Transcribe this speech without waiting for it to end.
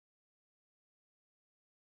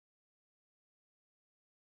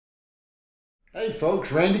Hey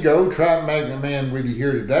folks, Randy Go, Trout Magnet Man with you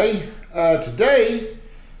here today. Today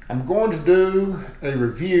I'm going to do a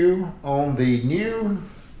review on the new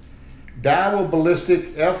Daiwa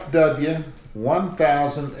Ballistic FW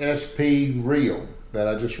 1000S-P reel that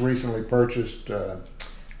I just recently purchased out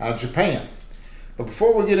of Japan. But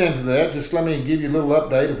before we get into that, just let me give you a little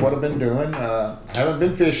update of what I've been doing. I haven't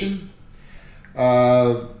been fishing.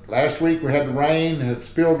 Last week we had the rain, had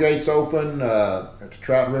spill gates open at the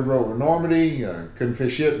Trout River over Normandy. Couldn't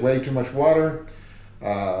fish it, way too much water.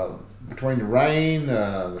 Between the rain,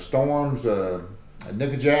 the storms, at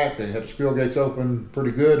Nickajack, they had the spill gates open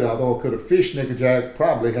pretty good, although I could have fished Nickajack,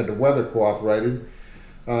 probably had the weather cooperated.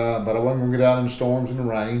 But I wasn't going to get out in the storms and the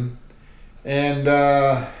rain. And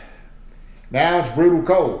now it's brutal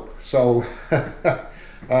cold. So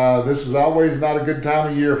this is always not a good time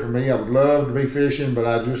of year for me. I would love to be fishing, but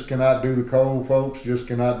I just cannot do the cold, folks. Just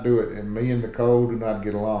cannot do it. And me and the cold do not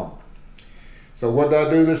get along. So what do I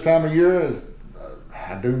do this time of year?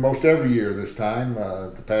 I do most every year this time.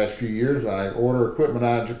 The past few years, I order equipment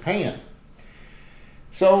out of Japan.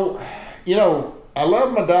 So, you know, I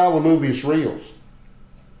love my Daiwa Luvius reels.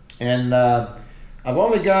 And I've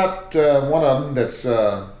only got one of them that's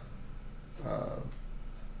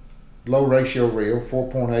low ratio reel,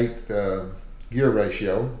 4.8 gear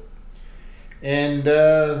ratio, and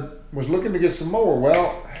was looking to get some more.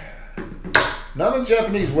 Well, none of the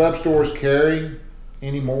Japanese web stores carry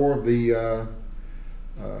any more of the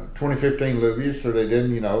 2015 Luvius, or they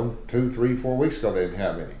didn't, 2, 3, 4 weeks ago they didn't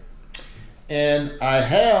have any. And I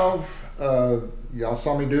have, y'all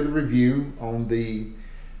saw me do the review on the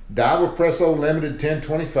Daiwa Presso Limited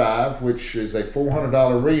 1025, which is a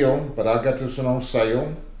 $400 reel, but I got this one on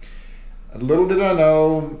sale. Little did I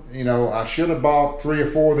know, I should have bought 3 or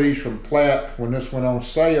 4 of these from Platt when this went on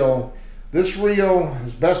sale. This reel,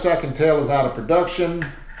 as best I can tell, is out of production.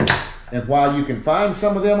 And while you can find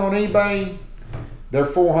some of them on eBay, they're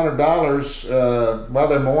 $400. Well,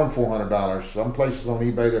 they're more than $400. Some places on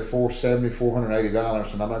eBay, they're $470,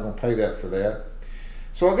 $480, and I'm not going to pay that for that.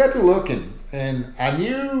 So I got to looking, and I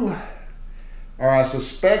knew, or I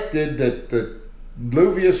suspected, that the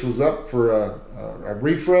Luvius was up for a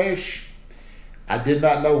refresh. I did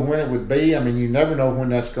not know when it would be. I mean, you never know when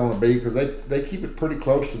that's going to be because they keep it pretty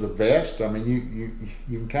close to the vest. I mean,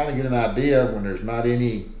 you can kind of get an idea when there's not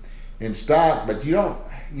any in stock, but you don't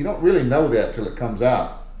really know that till it comes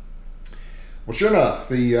out. Well, sure enough,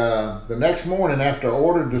 the next morning after I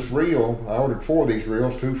ordered this reel, I ordered 4 of these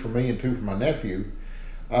reels, 2 for me and 2 for my nephew.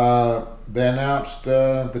 They announced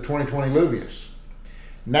the 2020 Luvius.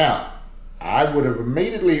 Now, I would have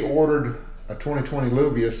immediately ordered a 2020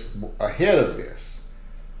 Luvius ahead of this.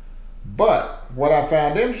 But what I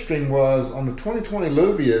found interesting was on the 2020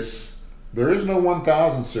 Luvius, there is no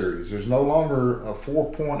 1000 series. There's no longer a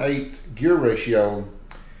 4.8 gear ratio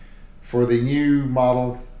for the new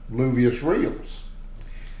model Luvius reels.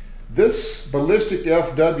 This Ballistic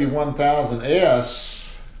FW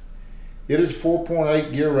 1000S, it is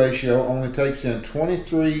 4.8 gear ratio, only takes in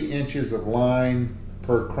 23 inches of line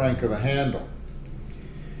per crank of the handle.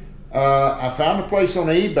 I found a place on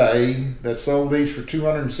eBay that sold these for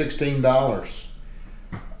 $216.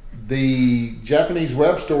 The Japanese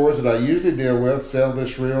web stores that I usually deal with sell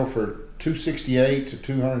this reel for $268 to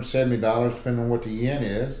 $270, depending on what the yen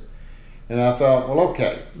is. And I thought, well,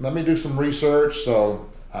 okay, let me do some research. So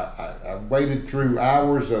I waded through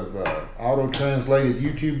hours of auto-translated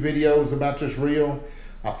YouTube videos about this reel.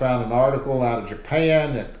 I found an article out of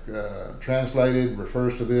Japan that translated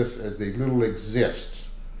refers to this as the Little Exist.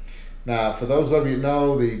 Now, for those of you that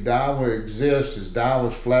know, the Daiwa Exist is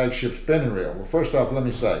Daiwa's flagship spinning reel. Well, first off, let me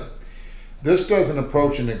say, this doesn't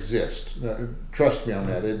approach an Exist. Trust me on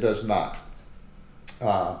that, it does not.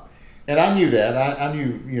 And I knew that. I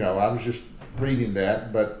knew, I was just reading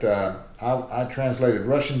that, but I translated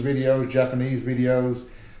Russian videos, Japanese videos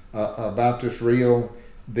about this reel.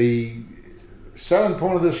 The selling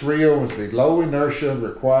point of this reel was the low inertia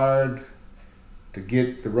required to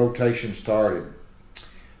get the rotation started.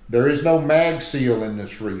 There is no mag seal in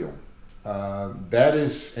this reel. That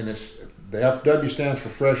is, and the FW stands for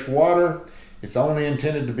fresh water. It's only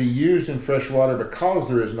intended to be used in fresh water because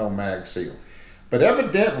there is no mag seal. But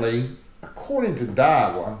evidently, according to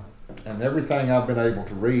Daiwa and everything I've been able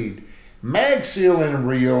to read, mag seal in a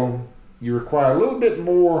reel, you require a little bit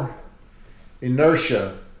more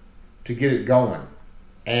inertia to get it going.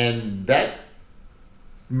 And that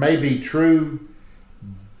may be true,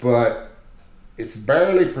 but it's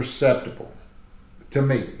barely perceptible to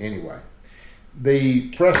me anyway. The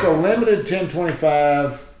Presso Limited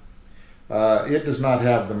 1025, it does not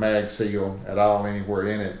have the mag seal at all anywhere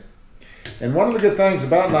in it. And one of the good things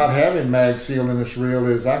about not having mag seal in this reel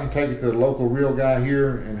is I can take it to the local reel guy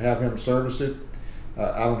here and have him service it.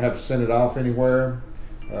 I don't have to send it off anywhere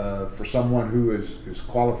for someone who is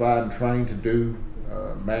qualified and trained to do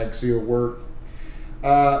mag seal work.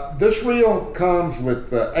 This reel comes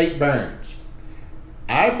with 8 bearings.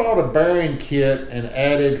 I bought a bearing kit and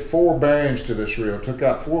added 4 bearings to this reel. Took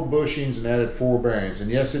out 4 bushings and added 4 bearings. And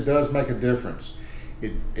yes, it does make a difference.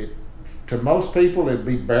 To most people, it'd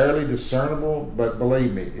be barely discernible, but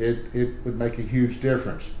believe me, it would make a huge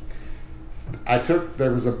difference.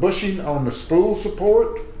 There was a bushing on the spool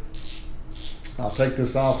support. I'll take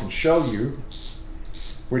this off and show you,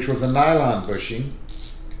 which was a nylon bushing.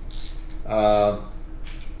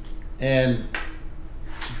 And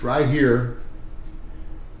right here,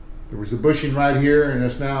 there was a bushing right here, and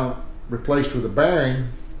it's now replaced with a bearing.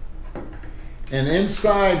 And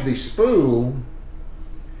inside the spool,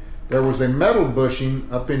 there was a metal bushing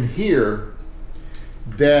up in here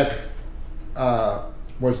that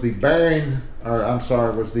was the bearing, or I'm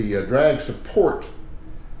sorry, was the drag support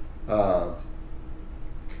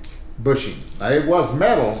bushing. Now it was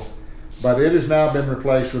metal, but it has now been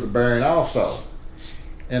replaced with a bearing also.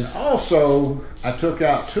 And also, I took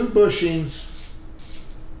out 2 bushings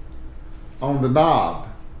on the knob,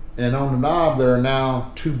 and on the knob there are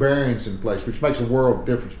now 2 bearings in place, which makes a world of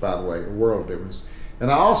difference, by the way, a world of difference. And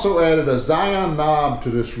I also added a Zion knob to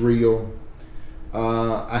this reel.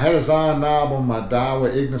 I had a Zion knob on my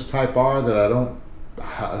Daiwa Ignis Type R that I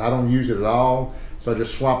don't use it at all, so I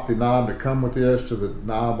just swapped the knob to come with this to the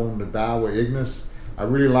knob on the Daiwa Ignis. I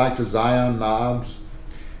really like the Zion knobs.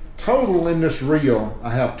 Total in this reel,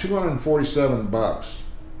 I have 247 bucks.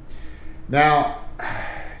 Now,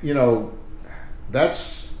 you know,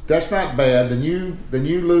 that's not bad. The new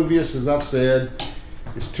Luvius, as I've said,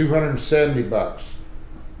 is 270 bucks.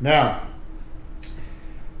 Now,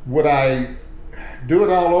 would I do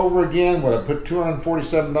it all over again? Would I put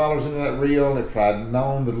 $247 into that reel if I'd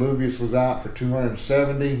known the Luvius was out for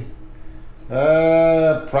 270?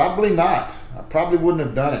 Probably not. I probably wouldn't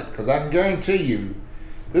have done it, because I can guarantee you,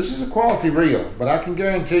 this is a quality reel, but I can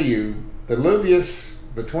guarantee you the Luvius,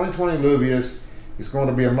 the 2020 Luvius, is going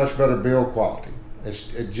to be a much better build quality.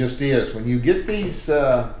 It just is. When you get these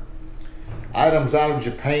items out of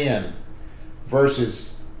Japan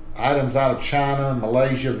versus items out of China,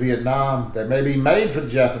 Malaysia, Vietnam, they may be made for the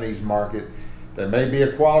Japanese market. They may be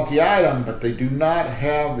a quality item, but they do not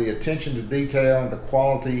have the attention to detail, the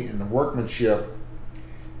quality, and the workmanship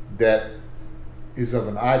that is of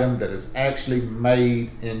an item that is actually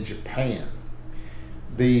made in Japan.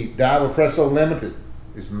 The Daiwa Presso Limited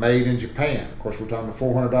is made in Japan. Of course, we're talking a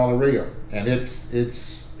 $400 reel, and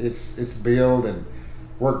its build and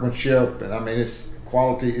workmanship, and I mean its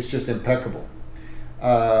quality, it's just impeccable.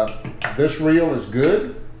 This reel is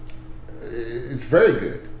good. It's very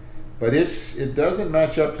good, but it doesn't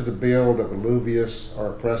match up to the build of a Luvius or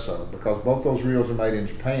a Presso, because both those reels are made in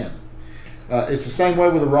Japan. It's the same way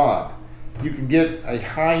with a rod. You can get a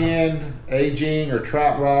high-end aging or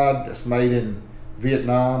trout rod that's made in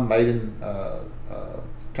Vietnam, made in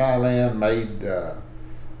Thailand, made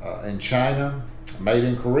in China, made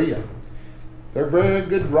in Korea. They're very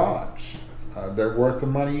good rods. They're worth the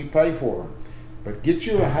money you pay for them. But get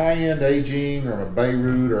you a high-end aging or a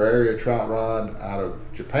Beirut or area trout rod out of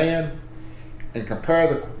Japan and compare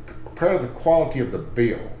the quality of the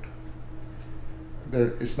build.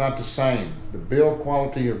 It's not the same. The build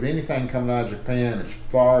quality of anything coming out of Japan is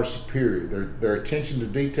far superior. Their attention to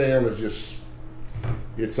detail is just,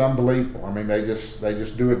 it's unbelievable. I mean, they just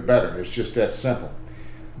do it better. It's just that simple.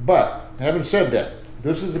 But having said that,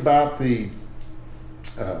 this is about the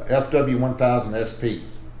FW 1000S-P.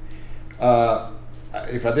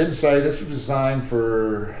 If I didn't say, this was designed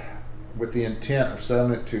with the intent of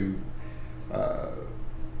selling it to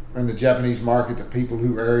in the Japanese market to people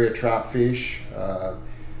who area trout fish.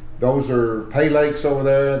 Those are pay lakes over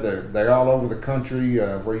there. They're all over the country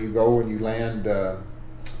where you go and you land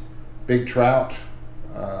big trout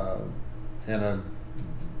in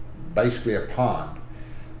basically a pond.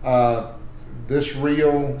 This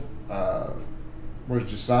reel was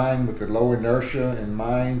designed with the low inertia in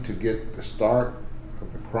mind to get the start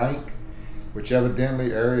of the crank, which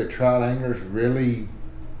evidently area trout anglers really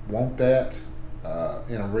want that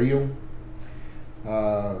in a reel.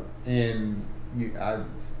 And I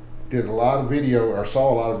did a lot of video, or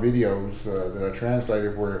saw a lot of videos that I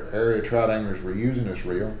translated where area trout anglers were using this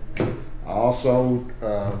reel. I also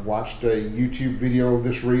watched a YouTube video of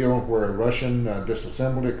this reel where a Russian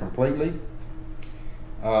disassembled it completely.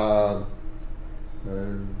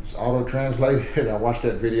 It's auto-translated. I watched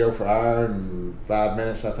that video for an hour and 5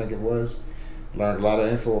 minutes, I think it was. Learned a lot of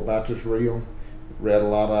info about this reel. Read a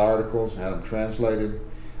lot of articles, had them translated.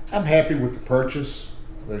 I'm happy with the purchase.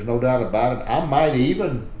 There's no doubt about it. I might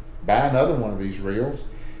even buy another one of these reels.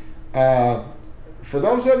 For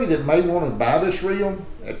those of you that may want to buy this reel,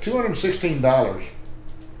 at $216,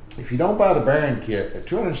 if you don't buy the bearing kit, at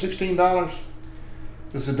 $216,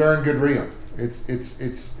 this is a darn good reel. It's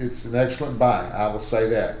an excellent buy, I will say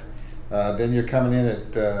that. Then you're coming in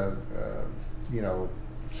at, you know,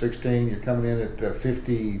 16, you're coming in at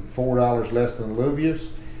 $54 less than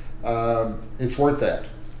Luvius. It's worth that.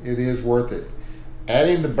 It is worth it.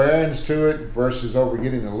 Adding the bearings to it versus over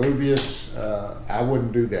getting the Luvius, I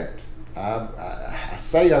wouldn't do that. I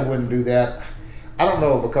say I wouldn't do that. I don't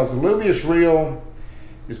know, because the Luvius reel,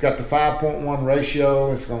 it's got the 5.1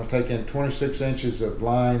 ratio. It's going to take in 26 inches of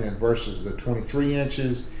line and versus the 23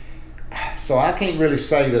 inches. So I can't really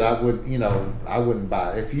say that I would, you know, I wouldn't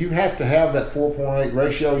buy it. If you have to have that 4.8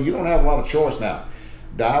 ratio, you don't have a lot of choice now.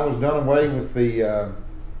 Daiwa's done away with the,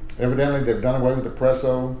 evidently they've done away with the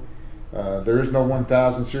Presso. There is no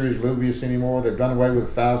 1000 series Luvius anymore. They've done away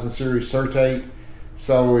with the 1000 series Certate.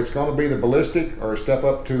 So it's going to be the Ballistic, or a step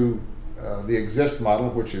up to the Exist model,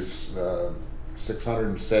 which is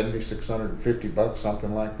 $670, $650,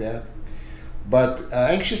 something like that. But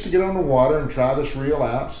anxious to get on the water and try this reel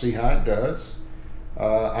out, see how it does.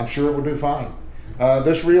 I'm sure it will do fine.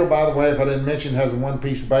 This reel, by the way, if I didn't mention, has a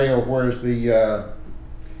one-piece bail, whereas the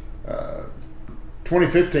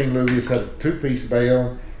 2015 Luvius had a two-piece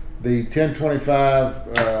bail. The 1025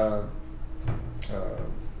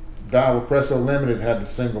 Daiwa Presso Limited had the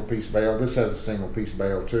single-piece bail. This has a single-piece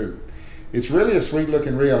bail too. It's really a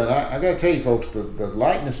sweet-looking reel, and I got to tell you, folks, the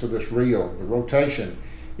lightness of this reel, the rotation,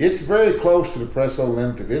 it's very close to the Presso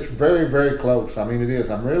Limited. It's very, very close. I mean, it is.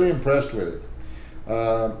 I'm really impressed with it.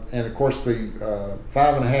 And of course, the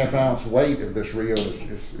 5.5 ounce weight of this reel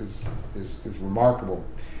is remarkable.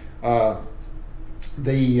 If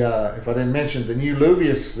I didn't mention, the new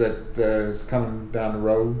Luvius that is coming down the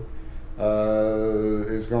road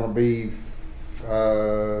is going to be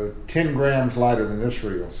 10 grams lighter than this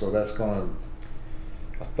reel, so that's going to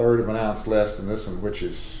 1/3 of an ounce less than this one, which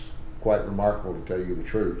is quite remarkable, to tell you the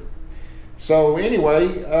truth. So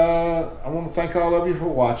anyway, I want to thank all of you for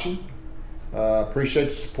watching. Appreciate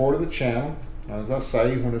the support of the channel. As I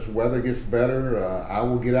say, when this weather gets better, I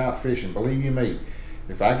will get out fishing. Believe you me,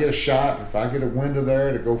 if I get a shot, if I get a window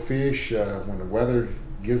there to go fish, when the weather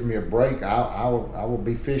gives me a break, I will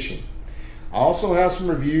be fishing. I also have some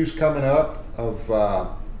reviews coming up of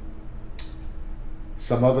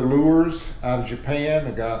some other lures out of Japan.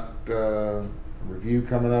 I got a review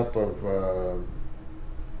coming up of,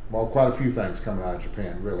 well, quite a few things coming out of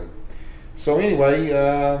Japan, really. So anyway,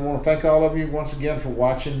 I want to thank all of you once again for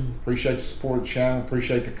watching. Appreciate the support of the channel.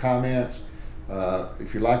 Appreciate the comments.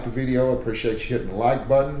 If you liked the video, I appreciate you hitting the like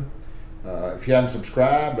button. If you haven't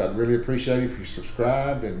subscribed, I'd really appreciate it if you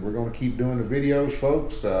subscribed, and we're going to keep doing the videos,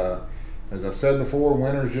 folks. As I've said before,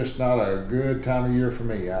 winter's just not a good time of year for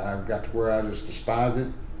me. I've got to where I just despise it.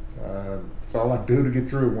 It's all I do to get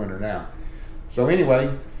through winter now. So anyway,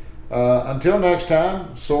 until next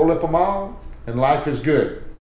time, sore lip 'em all, and life is good.